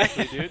 right?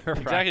 Exactly, dude. Right.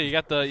 Exactly.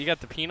 You got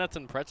the peanuts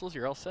and pretzels.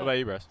 You're all set. What about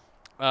you,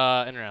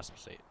 Bryce?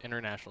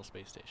 International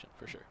Space Station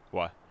for sure.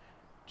 Why?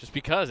 Just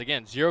because,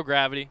 again, zero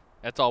gravity.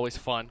 That's always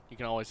fun. You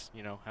can always,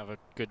 have a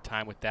good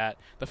time with that.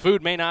 The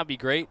food may not be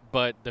great,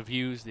 but the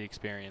views, the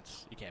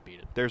experience, you can't beat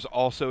it. There's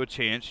also a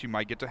chance you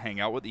might get to hang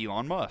out with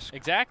Elon Musk.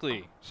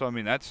 Exactly. So I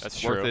mean, that's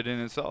true. worth it in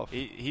itself.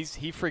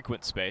 He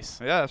frequents space.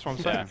 Yeah, that's what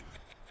I'm saying.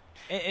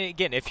 And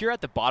again, if you're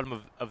at the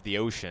bottom of the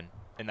ocean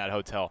in that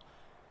hotel,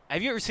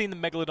 have you ever seen the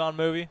Megalodon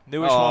movie?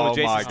 Newest one with Oh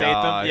Jason my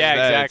Statham? gosh, Yeah,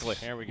 that's- exactly.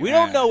 There we go. We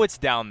don't know what's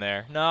down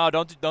there. No,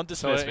 don't So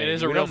dismiss it me.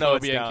 is a We real don't know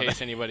what's phobia down in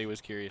case anybody was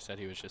curious that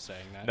he was just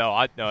saying that. No,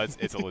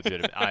 it's a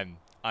legitimate.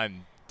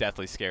 I'm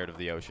deathly scared of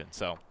the ocean.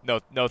 So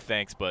no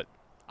thanks, but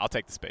I'll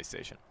take the space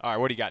station. All right,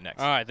 what do you got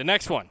next? All right, the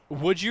next one.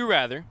 Would you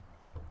rather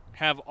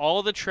have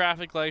all the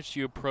traffic lights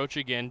you approach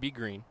again be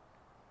green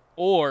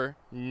or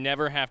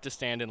never have to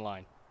stand in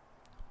line?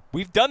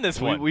 We've done this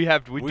one. We've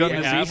done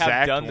this have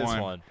exact done this one.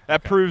 one.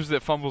 That proves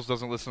that Fumbles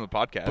doesn't listen to the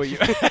podcast. But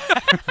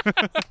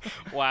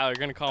you- Wow, you're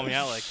going to call me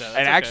out like that. That's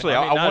and okay. actually,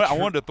 I mean, not I true.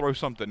 wanted to throw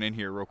something in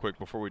here real quick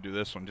before we do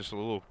this one, just a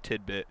little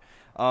tidbit,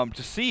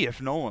 to see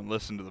if Nolan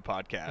listened to the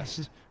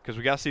podcast, because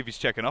we got to see if he's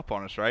checking up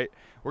on us, right?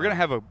 We're gonna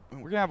have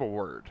a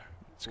word.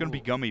 It's gonna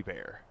be gummy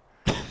bear,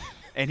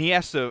 and he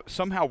has to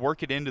somehow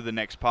work it into the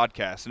next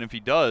podcast, and if he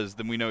does,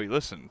 then we know he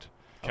listened.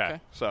 Okay.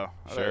 So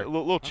Sure. a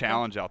little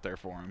challenge out there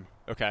for him.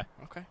 Okay.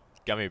 Okay.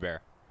 Gummy bear.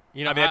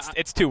 You know, I mean,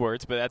 it's two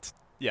words, but that's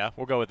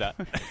we'll go with that.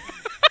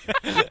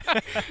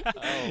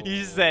 You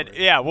just said,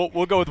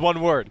 we'll go with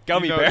one word.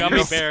 Gummy You know- bear.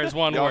 Gummy bear is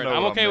one Y'all word. know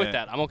I'm what okay I with meant.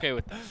 that. I'm okay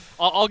with that.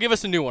 I'll give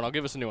us a new one.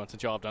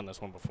 Since y'all have done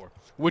this one before.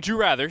 Would you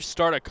rather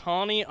start a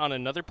colony on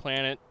another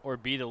planet or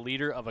be the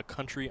leader of a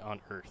country on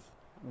Earth?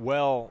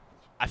 Well,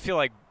 I feel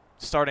like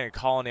starting a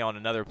colony on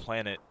another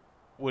planet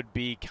would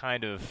be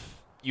kind of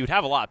you'd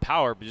have a lot of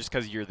power, but just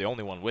because you're the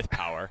only one with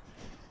power.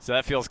 So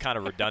that feels kind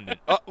of redundant.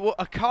 Well,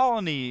 a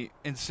colony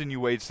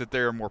insinuates that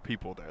there are more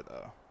people there,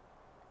 though.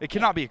 It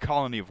cannot be a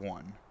colony of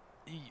one.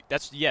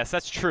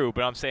 That's true,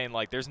 but I'm saying,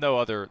 like, there's no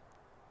other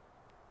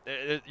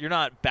you're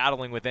not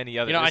battling with any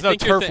other. There's I no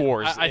turf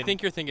wars. I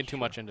think you're thinking too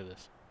much into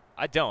this.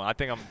 I don't. I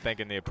think I'm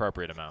thinking the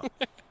appropriate amount.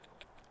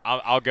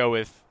 I'll go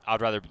with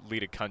I'd rather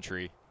lead a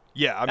country.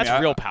 Yeah, I That's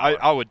mean, real power.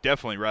 I would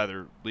definitely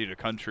rather lead a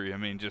country. I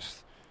mean,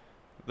 just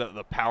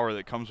the power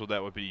that comes with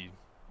that would be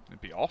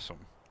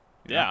awesome.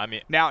 You know? I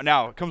mean,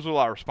 now it comes with a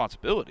lot of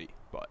responsibility,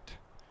 but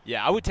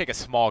yeah, I would take a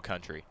small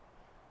country.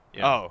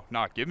 You know? Oh,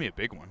 no, give me a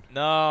big one.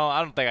 No,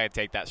 I don't think I'd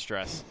take that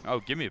stress. Oh,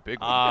 give me a big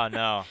one. Ah,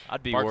 no,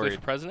 I'd be Barkley worried.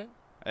 for president?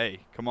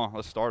 Hey, come on,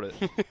 let's start it.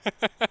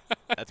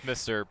 That's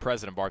Mr.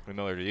 President Barkley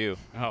Miller to you.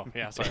 Oh,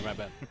 yeah, sorry, my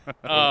bad. What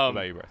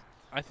about you, Bryce?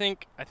 I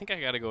think I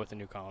got to go with the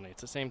new colony.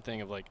 It's the same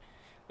thing of, like,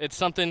 it's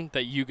something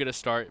that you get to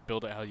start,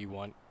 build it how you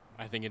want.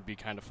 I think it'd be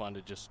kind of fun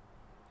to just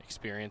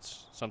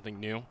experience something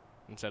new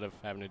instead of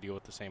having to deal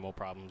with the same old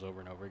problems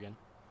over and over again.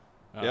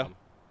 Yeah.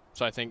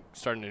 So I think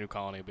starting a new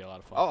colony would be a lot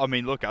of fun. Oh, I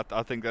mean, look,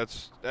 I think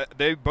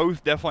they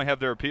both definitely have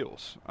their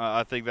appeals.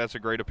 I think that's a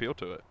great appeal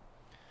to it.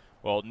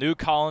 Well, new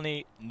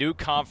colony, new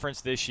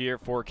conference this year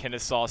for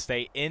Kennesaw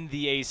State in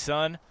the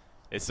ASUN.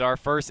 It's our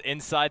first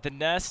Inside the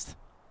Nest.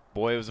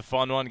 Boy, it was a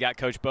fun one. Got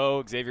Coach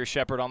Bo, Xavier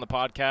Shepard on the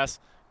podcast.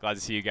 Glad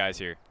to see you guys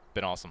here.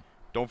 Been awesome.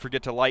 Don't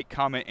forget to like,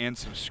 comment, and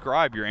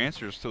subscribe your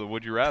answers to the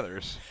Would You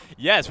Rathers.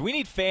 Yes, we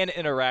need fan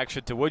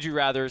interaction to Would You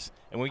Rathers,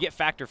 and when we get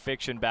Fact or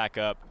Fiction back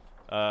up,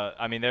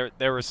 I mean,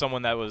 there was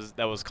someone that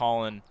was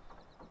calling.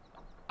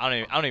 I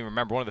don't even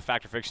remember one of the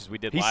Fact or Fictions we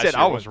did last year. He said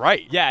I was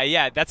right.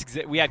 Yeah, that's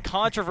we had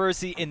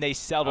controversy and they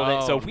settled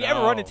it. So if we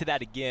ever run into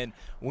that again,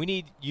 we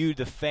need you,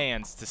 the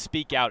fans, to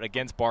speak out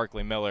against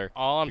Barkley Miller.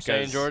 All I'm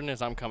saying, Jordan,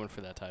 is I'm coming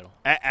for that title.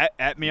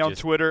 At me on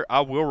Twitter,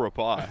 I will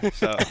reply.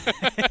 So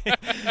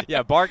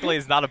yeah, Barkley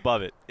is not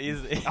above it.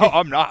 Oh,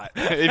 I'm not.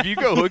 If you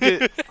go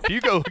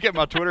look at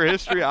my Twitter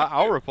history,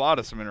 I'll reply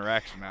to some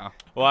interaction now.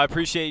 Well, I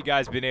appreciate you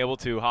guys being able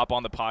to hop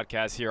on the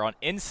podcast here on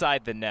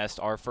Inside the Nest,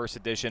 our first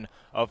edition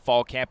of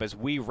fall camp as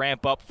we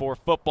ramp up for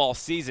football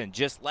season.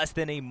 Just less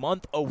than a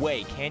month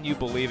away. Can you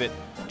believe it?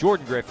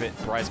 Jordan Griffith,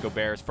 Bryce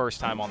Gobert's first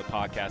time on the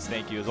podcast.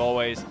 Thank you as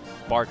always.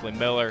 Barkley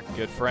Miller,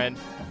 good friend.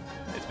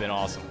 It's been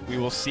awesome. We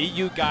will see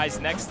you guys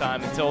next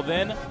time. Until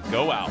then,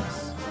 go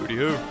Owls. Hooty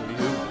hoo. Hooty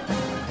hoo.